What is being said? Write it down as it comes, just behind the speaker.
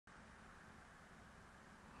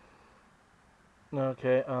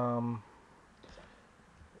Okay, well,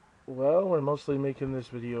 we're mostly making this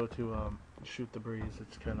video to, shoot the breeze.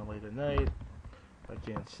 It's kind of late at night. I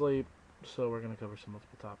can't sleep, so we're gonna cover some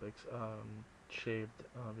multiple topics. Shaved,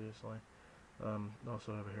 obviously.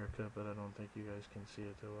 Also have a haircut, but I don't think you guys can see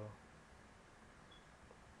it too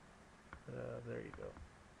well. There you go.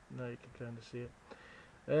 Now you can kind of see it.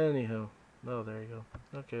 Anywho, oh, there you go.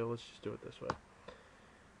 Okay, let's just do it this way.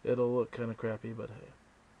 It'll look kind of crappy, but hey.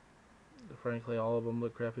 Frankly, all of them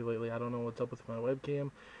look crappy lately. I don't know what's up with my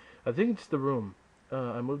webcam. I think it's the room.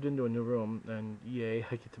 I moved into a new room, and yay,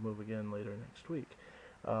 I get to move again later next week.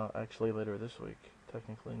 Actually, later this week,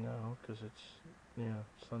 technically now, because it's, yeah,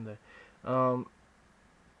 Sunday. Um,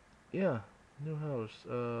 yeah, new house.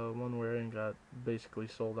 One wearing got basically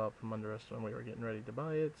sold out from under us when we were getting ready to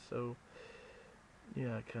buy it, so,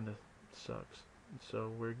 yeah, it kind of sucks.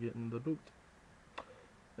 So we're getting the boot.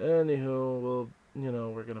 Anywho,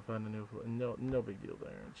 we're gonna find a new. No big deal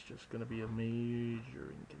there. It's just gonna be a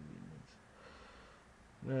major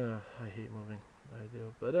inconvenience. I hate moving. I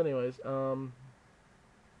do. But anyways,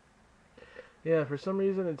 yeah. For some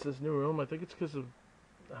reason, it's this new room. I think it's because of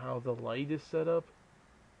how the light is set up,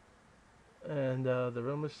 and the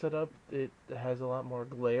room is set up. It has a lot more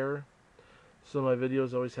glare. So my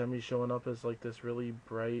videos always have me showing up as like this really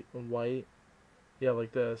bright white. Yeah,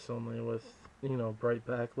 like this, only with bright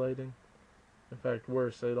backlighting. In fact,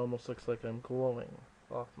 worse, it almost looks like I'm glowing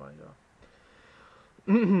off my.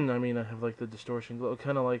 I mean, I have like the distortion glow,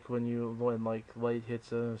 kind of like when like light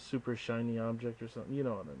hits a super shiny object or something. You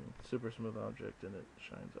know what I mean? Super smooth object and it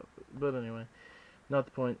shines up. But anyway, not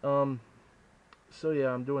the point. So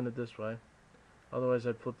yeah, I'm doing it this way. Otherwise,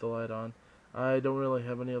 I'd flip the light on. I don't really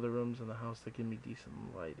have any other rooms in the house that give me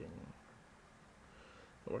decent lighting.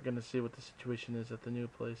 We're gonna see what the situation is at the new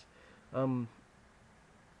place.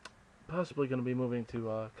 Possibly gonna be moving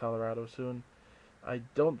to Colorado soon. I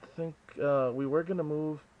don't think we were gonna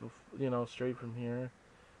move, straight from here,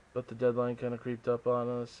 but the deadline kind of creeped up on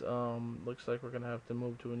us. Looks like we're gonna have to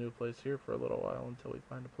move to a new place here for a little while until we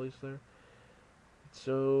find a place there.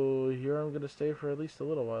 So here I'm gonna stay for at least a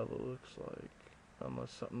little while. It looks like,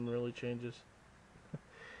 unless something really changes.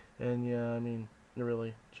 And yeah, I mean, it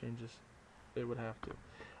really changes. It would have to.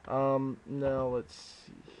 Now let's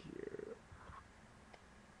see here.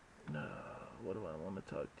 What do I want to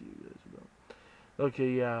talk to you guys about?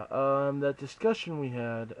 Okay, yeah. That discussion we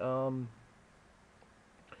had. The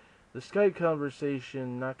Skype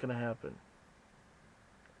conversation not gonna happen.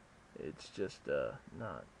 It's just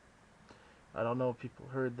not. I don't know if people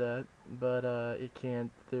heard that, but it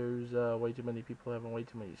can't. There's way too many people having way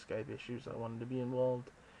too many Skype issues. I wanted to be involved.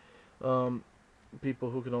 People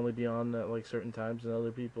who can only be on at like certain times, and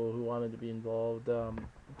other people who wanted to be involved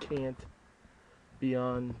can't be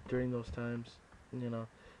on during those times. You know.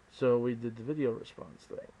 So we did the video response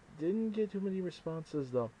thing. Didn't get too many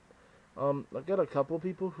responses though. I've got a couple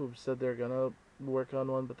people who've said they're gonna work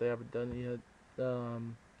on one, but they haven't done it yet.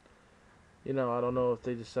 I don't know if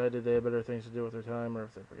they decided they had better things to do with their time or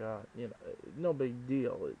if they forgot. No big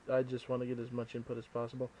deal. I just want to get as much input as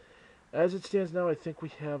possible. As it stands now, I think we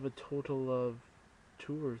have a total of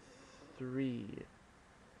 2 or 3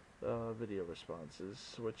 video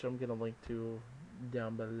responses, which I'm gonna link to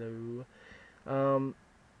down below.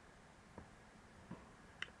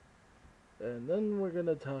 And then we're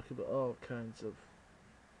gonna talk about all kinds of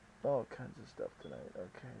stuff tonight.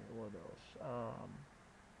 Okay, what else?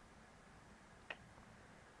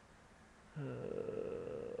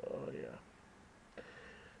 Oh yeah.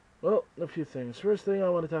 Well, a few things. First thing I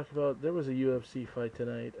want to talk about, there was a UFC fight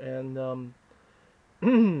tonight, and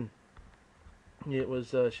it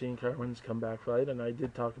was Shane Carwin's comeback fight, and I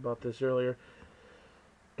did talk about this earlier,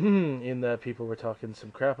 in that people were talking some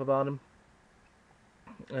crap about him,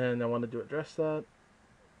 and I wanted to address that,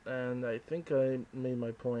 and I think I made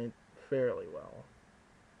my point fairly well.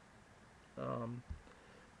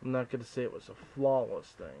 I'm not going to say it was a flawless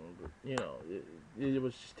thing, but, it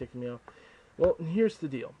was just ticking me off. Well, here's the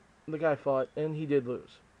deal. The guy fought, and he did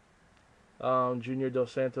lose. Junior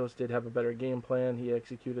Dos Santos did have a better game plan. He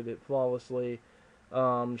executed it flawlessly.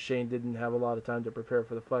 Shane didn't have a lot of time to prepare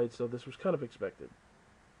for the fight, so this was kind of expected.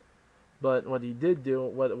 But what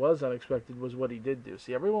was unexpected was what he did do.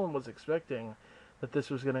 See, everyone was expecting that this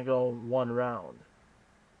was going to go one round.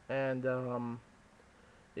 And,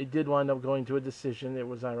 it did wind up going to a decision. It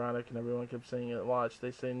was ironic, and everyone kept saying it. Watch,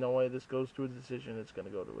 they say, no way, this goes to a decision. It's going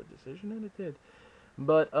to go to a decision, and it did.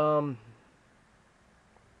 But,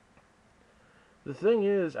 the thing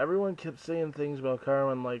is, everyone kept saying things about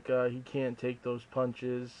Carwin like he can't take those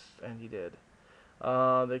punches, and he did.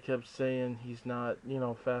 They kept saying he's not,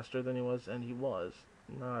 faster than he was, and he was.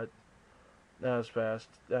 Not as fast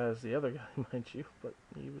as the other guy, mind you, but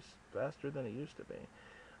he was faster than he used to be.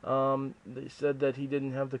 They said that he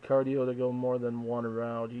didn't have the cardio to go more than one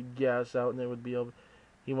round. He'd gas out and it would be over.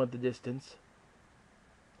 He went the distance.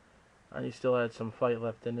 And he still had some fight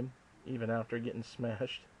left in him, even after getting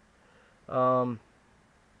smashed. Um,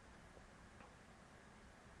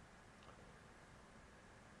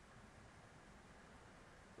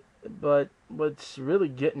 but what's really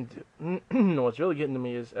getting to what's really getting to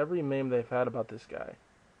me is every meme they've had about this guy.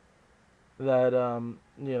 That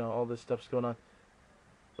all this stuff's going on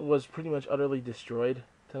was pretty much utterly destroyed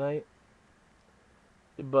tonight.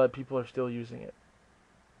 But people are still using it.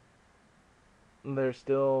 They're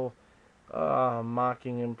still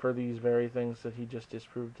mocking him for these very things that he just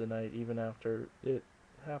disproved tonight, even after it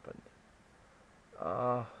happened.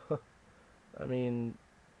 I mean,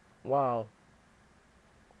 wow.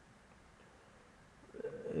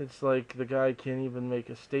 It's like the guy can't even make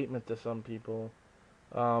a statement to some people.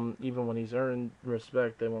 Even when he's earned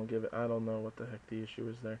respect, they won't give it. I don't know what the heck the issue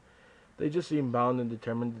is there. They just seem bound and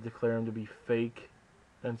determined to declare him to be fake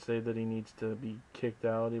and say that he needs to be kicked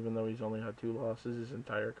out, even though he's only had 2 losses his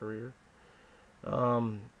entire career. I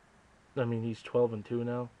mean, he's 12-2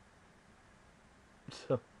 now.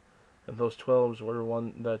 So, and those 12s were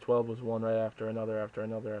one. That 12 was one right after another, after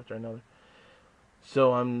another, after another.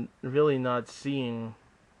 So I'm really not seeing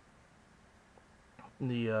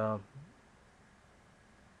the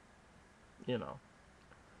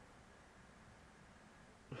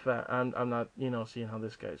I'm not seeing how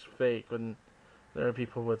this guy's fake when there are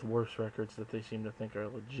people with worse records that they seem to think are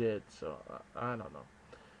legit. So I don't know.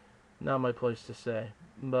 Not my place to say,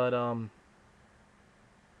 but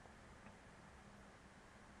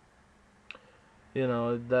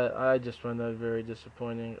that I just find that very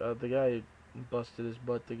disappointing. The guy busted his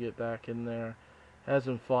butt to get back in there.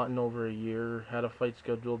 Hasn't fought in over a year. Had a fight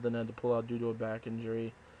scheduled, then had to pull out due to a back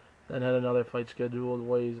injury. Then had another fight scheduled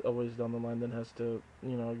ways down the line. Then has to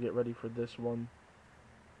get ready for this one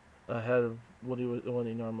ahead of what he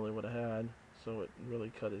normally would have had. So it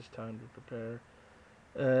really cut his time to prepare.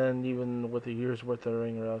 And even with a year's worth of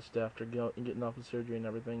ring rust after getting off the surgery and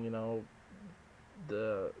everything,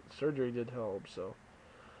 the surgery did help. So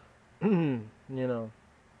I'm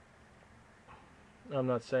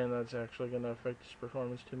not saying that's actually going to affect his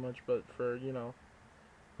performance too much, but for,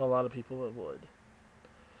 a lot of people it would.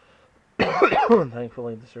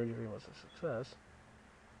 Thankfully, the surgery was a success.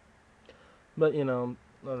 But,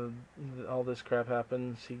 all this crap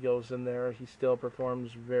happens. He goes in there. He still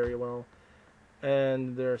performs very well.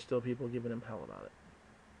 And there are still people giving him hell about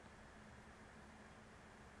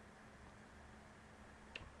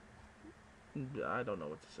it. I don't know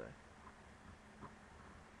what to say.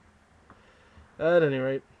 At any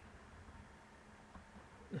rate,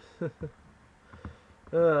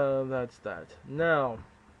 that's that. Now,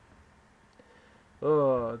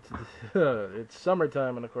 it's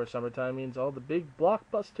summertime, and of course, summertime means all the big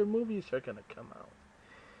blockbuster movies are going to come out.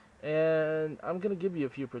 And I'm going to give you a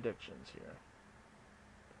few predictions here.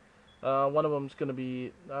 One of them's going to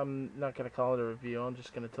be, I'm not going to call it a review, I'm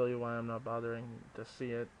just going to tell you why I'm not bothering to see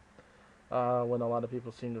it. When a lot of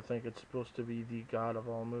people seem to think it's supposed to be the god of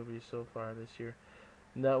all movies so far this year.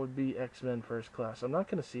 And that would be X-Men First Class. I'm not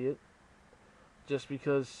going to see it, just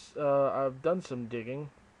because I've done some digging.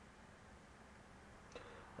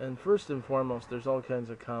 And first and foremost, there's all kinds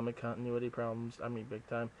of comic continuity problems. I mean, big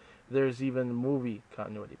time. There's even movie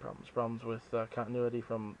continuity problems. Problems with continuity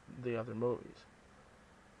from the other movies.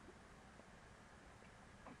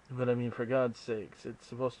 But I mean, for God's sakes, it's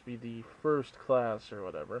supposed to be the First Class or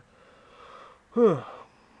whatever. I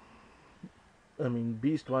mean,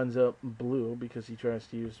 Beast winds up blue because he tries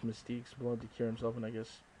to use Mystique's blood to cure himself, and I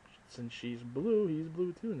guess since she's blue, he's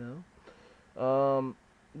blue too now.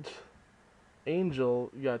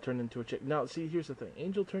 Angel got turned into a chick. Now, see, here's the thing.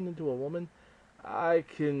 Angel turned into a woman, I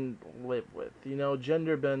can live with.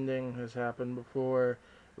 Gender bending has happened before.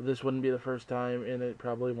 This wouldn't be the first time, and it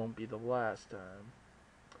probably won't be the last time.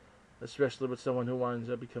 Especially with someone who winds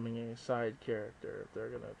up becoming a side character if they're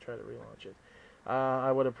going to try to relaunch it.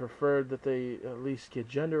 I would have preferred that they at least get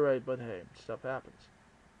gender right, but hey, stuff happens.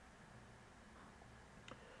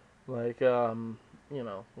 Like,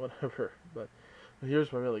 whatever. But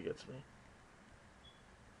here's what really gets me.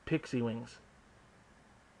 Pixie wings.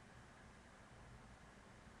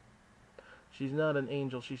 She's not an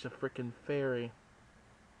angel, she's a frickin' fairy.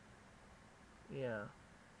 Yeah.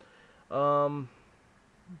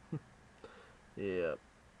 Yeah.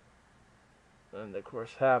 And of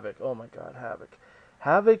course, Havoc. Oh my god, Havoc.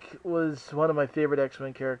 Havoc was one of my favorite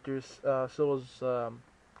X-Men characters. So was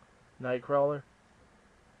Nightcrawler.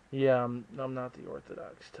 Yeah, I'm not the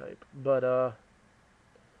orthodox type, but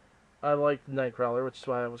I liked Nightcrawler, which is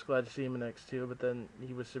why I was glad to see him in X2. But then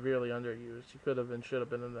he was severely underused. He could have and should have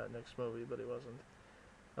been in that next movie, but he wasn't.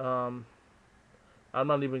 Um, I'm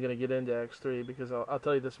not even gonna get into X3 because I'll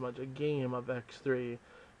tell you this much: a game of X3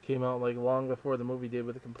 came out like long before the movie did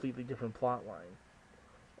with a completely different plot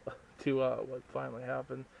line to what finally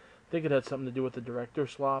happened. I think it had something to do with the director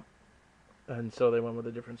swap, and so they went with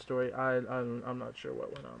a different story. I'm not sure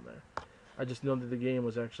what went on there. I just know that the game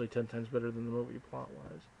was actually 10 times better than the movie plot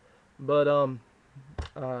wise. But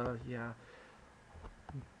yeah.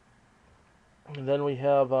 And then we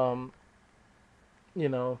have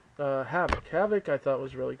Havoc. Havoc I thought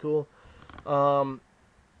was really cool. Um,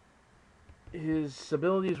 his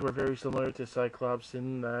abilities were very similar to Cyclops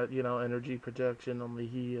in that energy protection. Only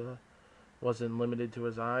he wasn't limited to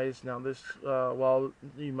his eyes. Now this, while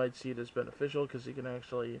you might see it as beneficial because he can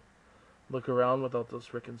actually look around without those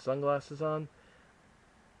frickin' sunglasses on,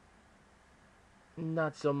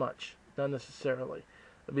 not so much. Not necessarily.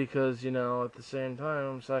 Because, at the same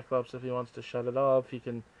time, Cyclops, if he wants to shut it off, he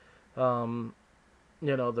can, um,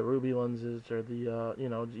 the ruby lenses or the,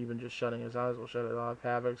 even just shutting his eyes will shut it off.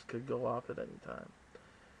 Havoc's could go off at any time.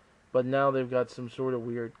 But now they've got some sort of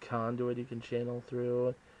weird conduit he can channel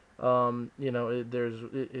through.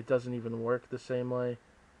 It doesn't even work the same way,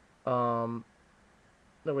 um,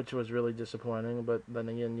 which was really disappointing. But then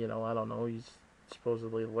again, I don't know. He's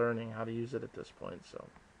supposedly learning how to use it at this point, so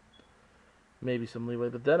maybe some leeway.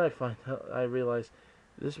 But then I realized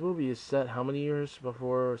this movie is set how many years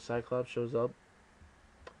before Cyclops shows up?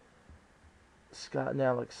 Scott and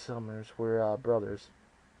Alex Summers were brothers.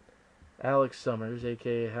 Alex Summers,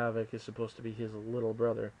 aka Havoc, is supposed to be his little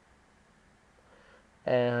brother.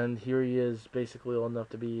 And here he is, basically old enough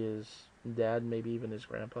to be his dad, maybe even his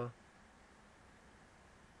grandpa.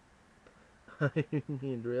 I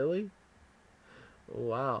mean, really?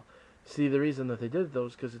 Wow. See, the reason that they did it, though,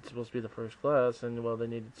 is because it's supposed to be the first class, and, well, they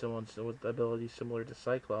needed someone with abilities similar to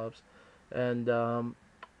Cyclops. And,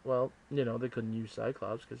 they couldn't use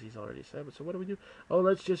Cyclops because he's already Cyclops. So what do we do? Oh,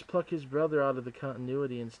 let's just pluck his brother out of the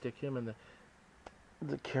continuity and stick him in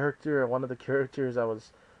the character, one of the characters I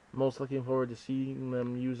was most looking forward to seeing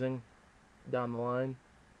them using down the line.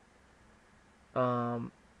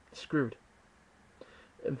 Screwed.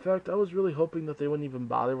 In fact, I was really hoping that they wouldn't even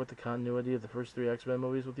bother with the continuity of the first three X-Men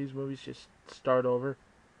movies. With these movies, just start over.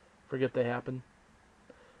 Forget they happened.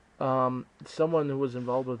 Someone who was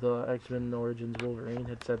involved with X-Men Origins Wolverine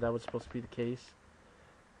had said that was supposed to be the case.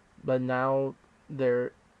 But now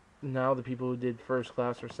the people who did First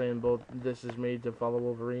Class are saying both this is made to follow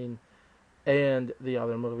Wolverine and the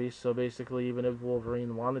other movies. So basically, even if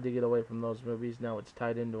Wolverine wanted to get away from those movies, now it's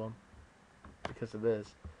tied into them because of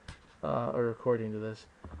this. Or according to this.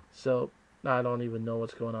 So, I don't even know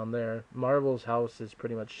what's going on there. Marvel's house is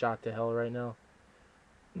pretty much shot to hell right now.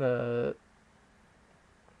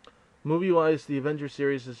 Movie-wise, the Avengers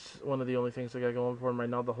series is one of the only things I got going for them right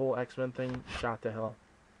now. The whole X-Men thing, shot to hell.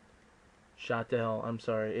 Shot to hell. I'm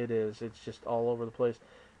sorry, it is. It's just all over the place.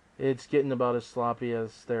 It's getting about as sloppy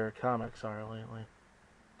as their comics are lately.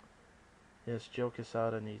 Yes, Joe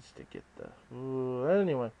Quesada needs to get the... Ooh,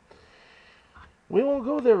 anyway. We won't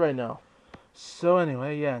go there right now. So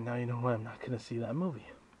anyway, yeah, now you know why I'm not going to see that movie.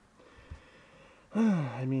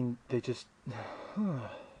 I mean, they just...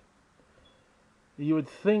 You would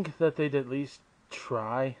think that they'd at least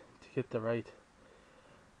try to get the right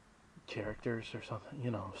characters or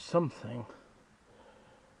something, something.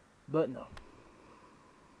 But no.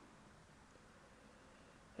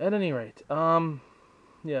 At any rate,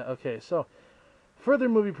 yeah, okay, so, further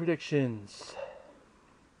movie predictions.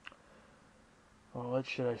 Well, what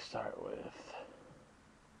should I start with?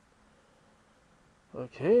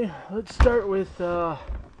 Okay, let's start with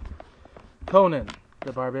Conan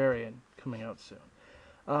the Barbarian coming out soon.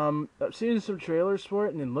 I've seen some trailers for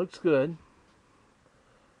it and it looks good.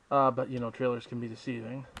 But trailers can be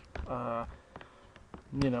deceiving.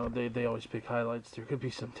 They always pick highlights. There could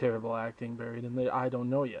be some terrible acting buried in there. I don't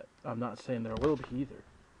know yet. I'm not saying there will be either.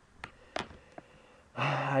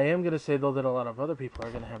 I am going to say, though, that a lot of other people are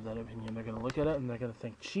going to have that opinion. They're going to look at it and they're going to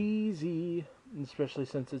think cheesy, especially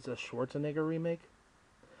since it's a Schwarzenegger remake.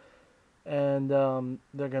 And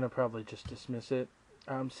they're going to probably just dismiss it.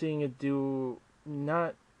 I'm seeing it do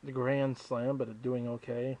not the grand slam, but doing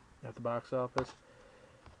okay at the box office.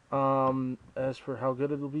 As for how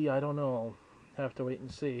good it'll be, I don't know. Have to wait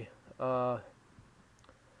and see.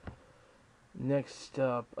 Next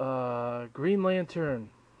up, Green Lantern.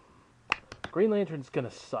 Green Lantern's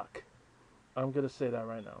gonna suck. I'm gonna say that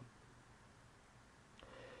right now.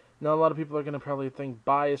 Now, a lot of people are going to probably think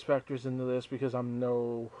bias factors into this because I'm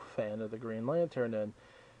no fan of the Green Lantern, and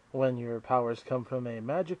when your powers come from a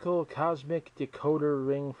magical cosmic decoder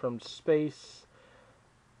ring from space,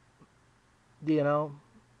 you know,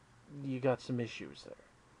 you got some issues there.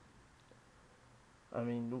 I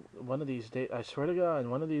mean, one of these days, I swear to God,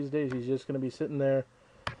 one of these days he's just going to be sitting there.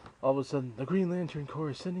 All of a sudden, the Green Lantern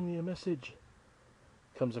Corps is sending me a message.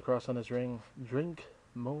 Comes across on his ring, drink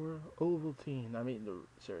more Ovaltine. I mean,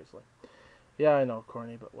 seriously. Yeah, I know,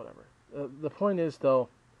 corny, but whatever. The point is, though,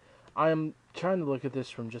 I am trying to look at this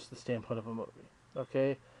from just the standpoint of a movie.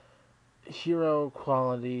 Okay? Hero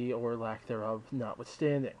quality or lack thereof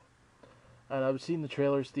notwithstanding. And I've seen the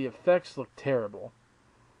trailers. The effects look terrible.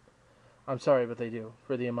 I'm sorry, but they do,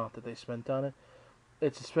 for the amount that they spent on it.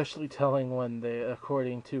 It's especially telling when they,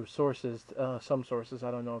 according to sources, some sources,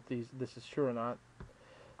 I don't know if this is true or not,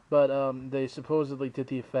 but they supposedly did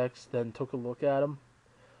the effects, then took a look at them,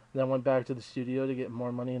 then went back to the studio to get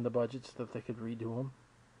more money in the budget so that they could redo them,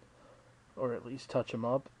 or at least touch them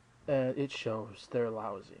up, and it shows they're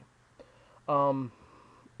lousy. In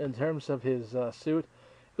terms of his suit,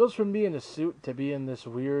 it goes from being a suit to being this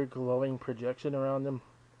weird glowing projection around him.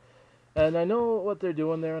 And I know what they're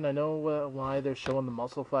doing there, and I know why they're showing the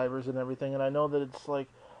muscle fibers and everything, and I know that it's like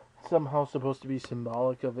somehow supposed to be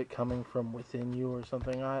symbolic of it coming from within you or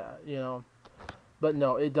something. But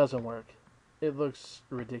no, it doesn't work. It looks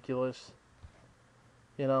ridiculous.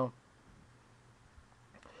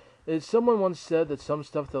 Someone once said that some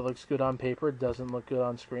stuff that looks good on paper doesn't look good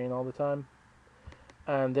on screen all the time,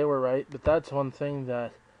 and they were right. But that's one thing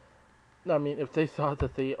that. I mean, if they thought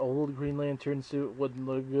that the old Green Lantern suit wouldn't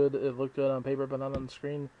look good, it looked good on paper but not on the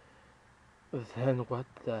screen, then what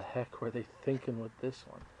the heck were they thinking with this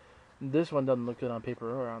one? This one doesn't look good on paper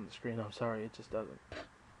or on the screen, I'm sorry, it just doesn't.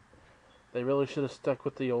 They really should have stuck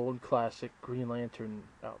with the old classic Green Lantern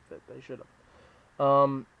outfit, they should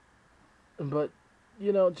have. But,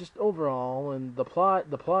 just overall, and the plot,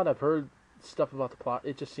 I've heard stuff about the plot,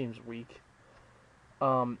 it just seems weak,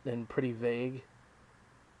 and pretty vague.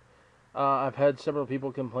 I've had several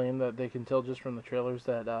people complain that they can tell just from the trailers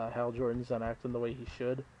that Hal Jordan's not acting the way he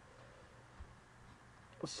should.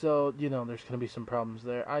 So, there's going to be some problems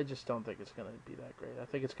there. I just don't think it's going to be that great. I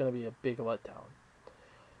think it's going to be a big letdown.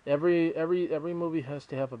 Every movie has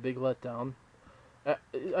to have a big letdown.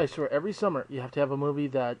 I swear, every summer you have to have a movie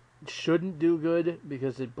that shouldn't do good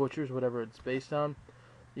because it butchers whatever it's based on,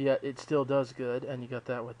 yet it still does good, and you got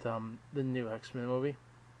that with the new X-Men movie.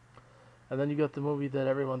 And then you got the movie that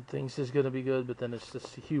everyone thinks is going to be good, but then it's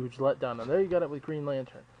just a huge letdown. And there you got it with Green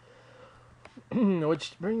Lantern.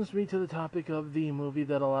 Which brings me to the topic of the movie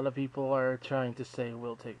that a lot of people are trying to say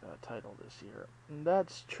will take that title this year. And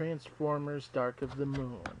that's Transformers Dark of the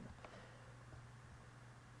Moon.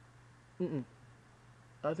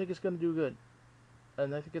 I think it's going to do good.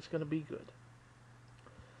 And I think it's going to be good.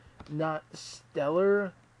 Not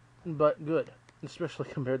stellar, but good. Especially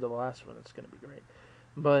compared to the last one, it's going to be great.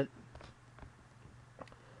 But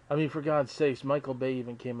I mean, for God's sakes, Michael Bay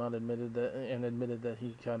even came out and admitted that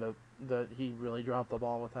he really dropped the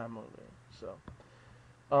ball with that movie. So,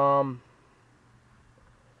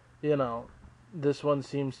 this one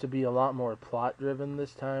seems to be a lot more plot driven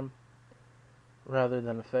this time, rather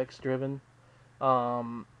than effects driven,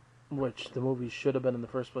 which the movie should have been in the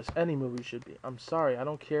first place. Any movie should be. I'm sorry, I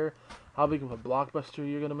don't care how big of a blockbuster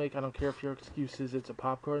you're gonna make. I don't care if your excuse is it's a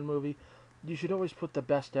popcorn movie. You should always put the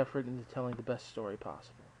best effort into telling the best story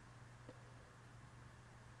possible.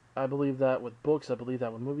 I believe that with books, I believe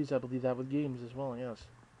that with movies, I believe that with games as well, yes.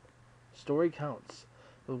 Story counts.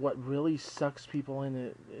 But what really sucks people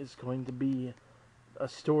in is going to be a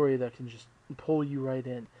story that can just pull you right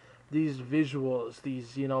in. These visuals,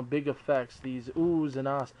 these, big effects, these oohs and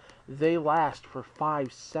ahs, they last for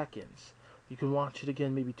 5 seconds. You can watch it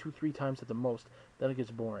again maybe 2-3 times at the most, then it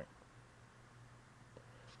gets boring.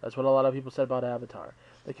 That's what a lot of people said about Avatar.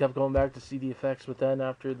 They kept going back to see the effects, but then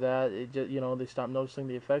after that, it just, they stopped noticing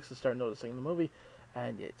the effects and started noticing the movie,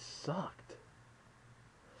 and it sucked.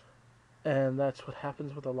 And that's what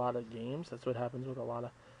happens with a lot of games. That's what happens with a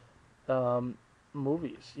lot of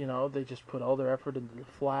movies. They just put all their effort into the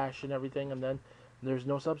flash and everything, and then there's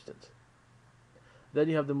no substance. Then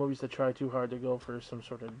you have the movies that try too hard to go for some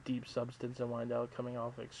sort of deep substance and wind up coming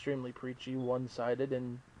off extremely preachy, one-sided,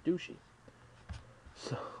 and douchey.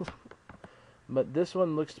 So, but this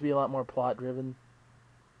one looks to be a lot more plot driven.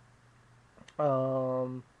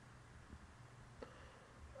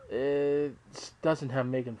 It doesn't have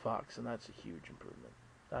Megan Fox, and that's a huge improvement.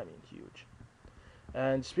 I mean, huge.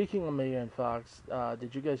 And speaking of Megan Fox,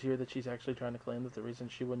 did you guys hear that she's actually trying to claim that the reason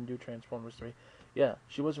she wouldn't do Transformers 3 Yeah,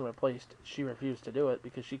 she wasn't replaced. She refused to do it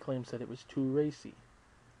because she claims that it was too racy.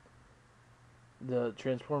 The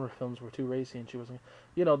Transformer films were too racy, and she wasn't.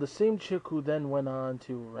 You know, the same chick who then went on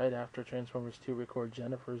to, right after Transformers 2, record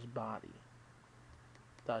Jennifer's Body,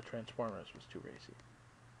 thought Transformers was too racy.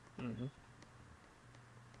 Mm-hmm.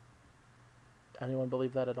 Anyone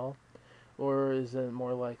believe that at all? Or is it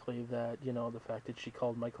more likely that, you know, the fact that she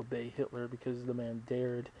called Michael Bay Hitler because the man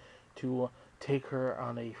dared to take her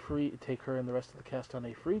and the rest of the cast on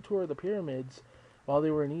a free tour of the pyramids while they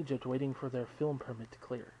were in Egypt waiting for their film permit to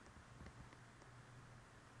clear?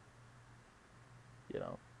 You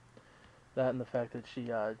know, that and the fact that she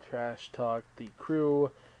trash talked the crew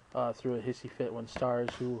through a hissy fit when stars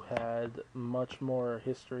who had much more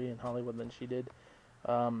history in Hollywood than she did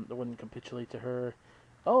wouldn't capitulate to her.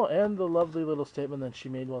 Oh, and the lovely little statement that she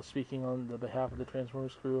made while speaking on the behalf of the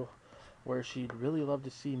Transformers crew, where she'd really love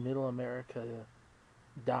to see Middle America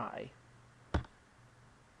die.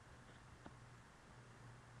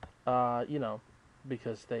 You know,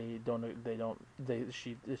 because she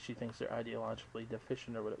thinks they're ideologically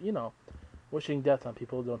deficient or whatever. You know, wishing death on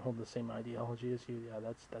people who don't hold the same ideology as you. Yeah,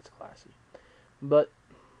 that's classy. But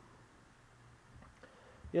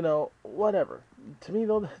you know, whatever. To me,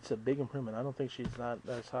 though, that's a big improvement. I don't think she's not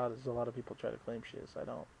as hot as a lot of people try to claim she is. I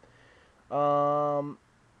don't.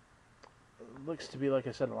 Looks to be, like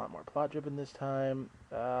I said, a lot more plot-driven this time.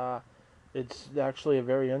 It's actually a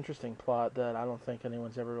very interesting plot that I don't think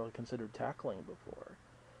anyone's ever really considered tackling before.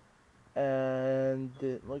 And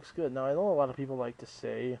it looks good. Now, I know a lot of people like to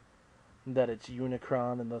say that it's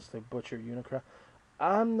Unicron and thus they butcher Unicron.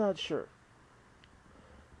 I'm not sure.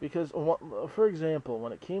 Because, for example,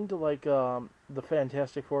 when it came to, like, the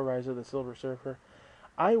Fantastic Four Rise of the Silver Surfer,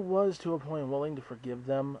 I was, to a point, willing to forgive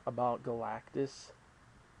them about Galactus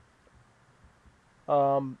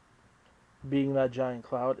being that giant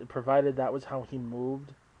cloud, provided that was how he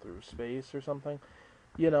moved through space or something.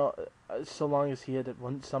 You know, so long as he had at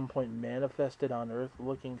some point manifested on Earth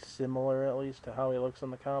looking similar, at least, to how he looks in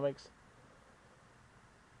the comics.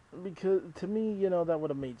 Because to me, you know, that would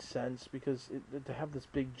have made sense, because to have this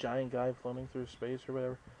big giant guy floating through space or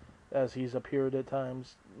whatever, as he's appeared at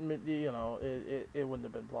times, you know, it wouldn't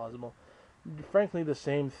have been plausible. Frankly, the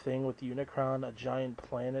same thing with Unicron, a giant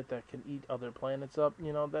planet that can eat other planets up.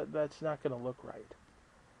 You know, that's not going to look right.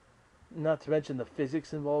 Not to mention the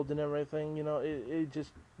physics involved in everything. You know,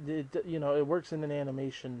 it works in an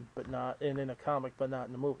animation, but not in a comic, but not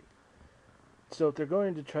in a movie. So if they're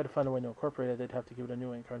going to try to find a way to incorporate it, they'd have to give it a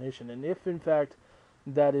new incarnation. And if, in fact,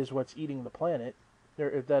 that is what's eating the planet, or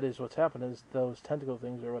if that is what's happened, is those tentacle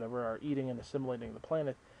things or whatever are eating and assimilating the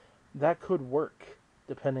planet, that could work,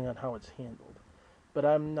 depending on how it's handled. But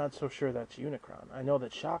I'm not so sure that's Unicron. I know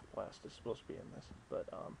that Shock Blast is supposed to be in this, but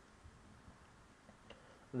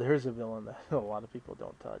there's a villain that a lot of people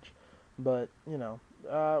don't touch. But, you know,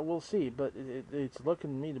 we'll see. But it's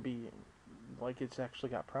looking to me to be like it's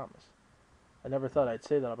actually got promise. I never thought I'd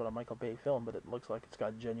say that about a Michael Bay film, but it looks like it's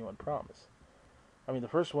got genuine promise. I mean, the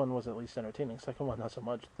first one was at least entertaining. Second one, not so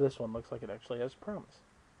much. This one looks like it actually has promise.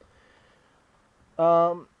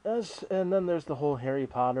 And then there's the whole Harry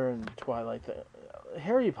Potter and Twilight thing.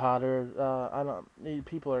 Harry Potter, I don't.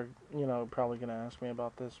 People are, you know, probably going to ask me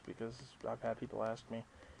about this because I've had people ask me.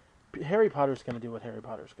 Harry Potter's going to do what Harry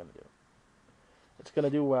Potter's going to do. It's going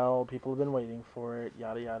to do well. People have been waiting for it.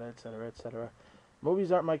 Yada yada, etc., etc.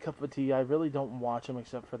 Movies aren't my cup of tea. I really don't watch them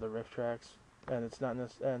except for the riff tracks, and it's not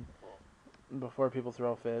and before people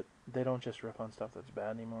throw a fit, they don't just riff on stuff that's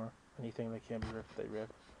bad anymore. Anything that can't be riffed, they riff.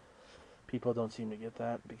 People don't seem to get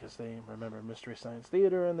that because they remember Mystery Science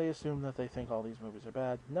Theater and they assume that they think all these movies are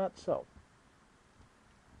bad. Not so.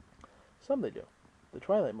 Some they do. The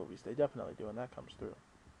Twilight movies, they definitely do, and that comes through.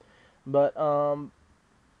 But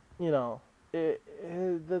you know,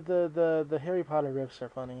 the Harry Potter riffs are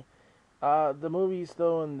funny. The movies,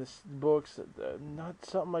 though, and the books, not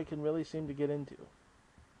something I can really seem to get into.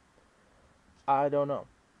 I don't know.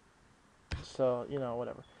 So, you know,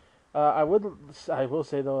 whatever. I will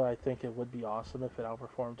say, though, I think it would be awesome if it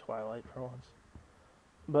outperformed Twilight for once.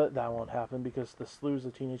 But that won't happen because the slews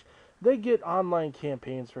of teenage... They get online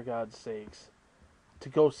campaigns, for God's sakes, to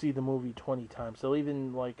go see the movie 20 times. They'll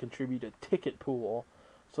even, like, contribute a ticket pool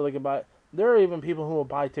so they can buy... There are even people who will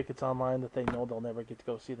buy tickets online that they know they'll never get to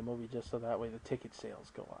go see the movie just so that way the ticket sales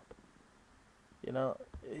go up. You know,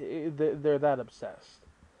 they're that obsessed.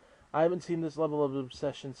 I haven't seen this level of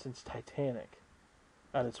obsession since Titanic.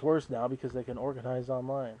 And it's worse now because they can organize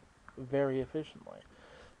online very efficiently.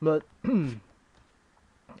 But,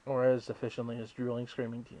 or as efficiently as drooling,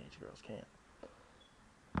 screaming teenage girls can.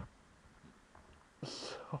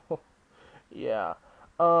 So, yeah.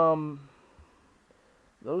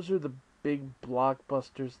 those are the big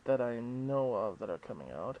blockbusters that I know of that are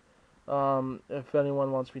coming out. If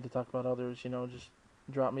anyone wants me to talk about others, just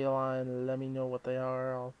drop me a line, let me know what they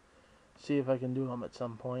are. I'll see if I can do them at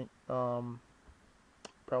some point.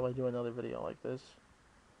 Probably do another video like this.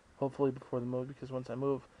 Hopefully before the move, because once I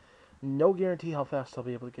move, no guarantee how fast I'll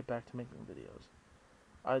be able to get back to making videos.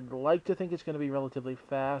 I'd like to think it's going to be relatively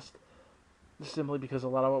fast, simply because a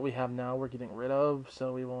lot of what we have now we're getting rid of,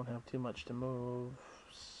 so we won't have too much to move,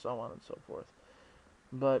 so on and so forth.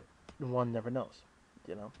 But one never knows,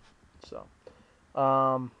 So,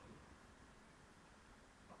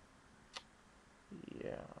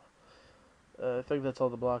 yeah. I think that's all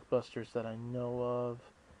the blockbusters that I know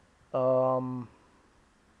of.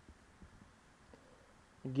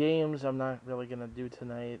 Games I'm not really gonna do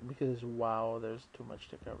tonight because wow, there's too much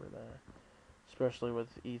to cover there. Especially with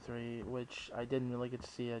E3, which I didn't really get to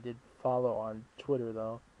see. I did follow on Twitter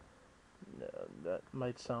though. That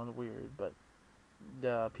might sound weird, but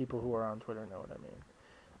people who are on Twitter know what I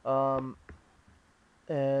mean.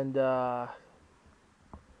 And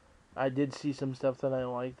I did see some stuff that I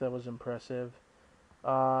liked that was impressive.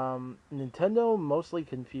 Nintendo mostly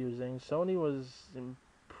confusing. Sony was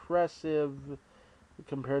impressive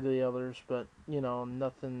compared to the others, but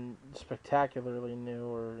nothing spectacularly new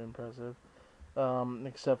or impressive.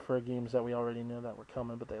 Except for games that we already knew that were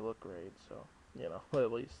coming, but they look great. So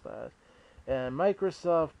at least that. And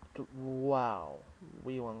Microsoft, wow,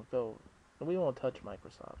 we won't touch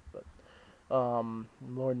Microsoft, but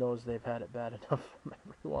Lord knows they've had it bad enough from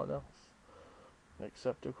everyone else,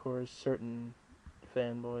 except of course certain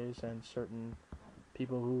fanboys and certain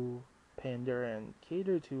people who pander and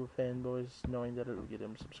cater to fanboys, knowing that it'll get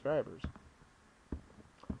them subscribers,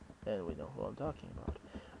 and we know who I'm talking about.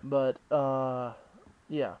 But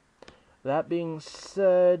yeah. That being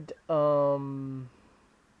said, I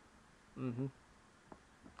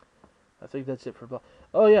think that's it for Blah.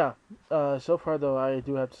 Oh yeah. So far though, I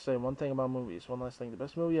do have to say one thing about movies. One last thing. The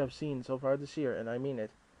best movie I've seen so far this year, and I mean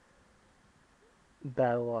it,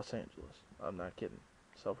 Battle Los Angeles. I'm not kidding.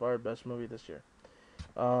 So far, best movie this year.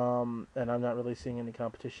 And I'm not really seeing any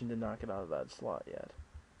competition to knock it out of that slot yet.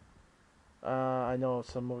 I know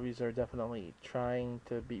some movies are definitely trying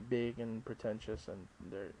to be big and pretentious, and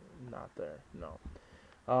they're not there. No.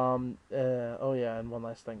 Oh yeah, and one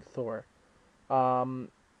last thing, Thor.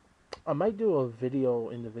 I might do a video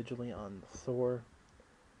individually on Thor,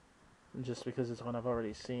 just because it's one I've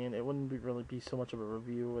already seen. It wouldn't really be so much of a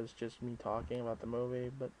review as just me talking about the movie,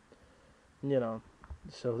 but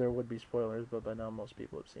so there would be spoilers, but by now most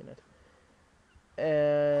people have seen it.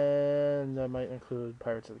 And I might include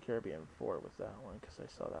Pirates of the Caribbean 4 with that one, because I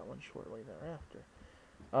saw that one shortly thereafter.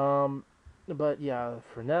 But yeah,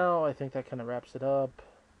 for now, I think that kind of wraps it up.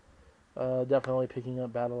 Definitely picking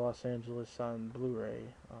up Battle Los Angeles on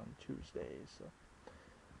Blu-ray on Tuesday. So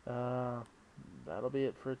that'll be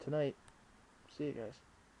it for tonight. See you guys.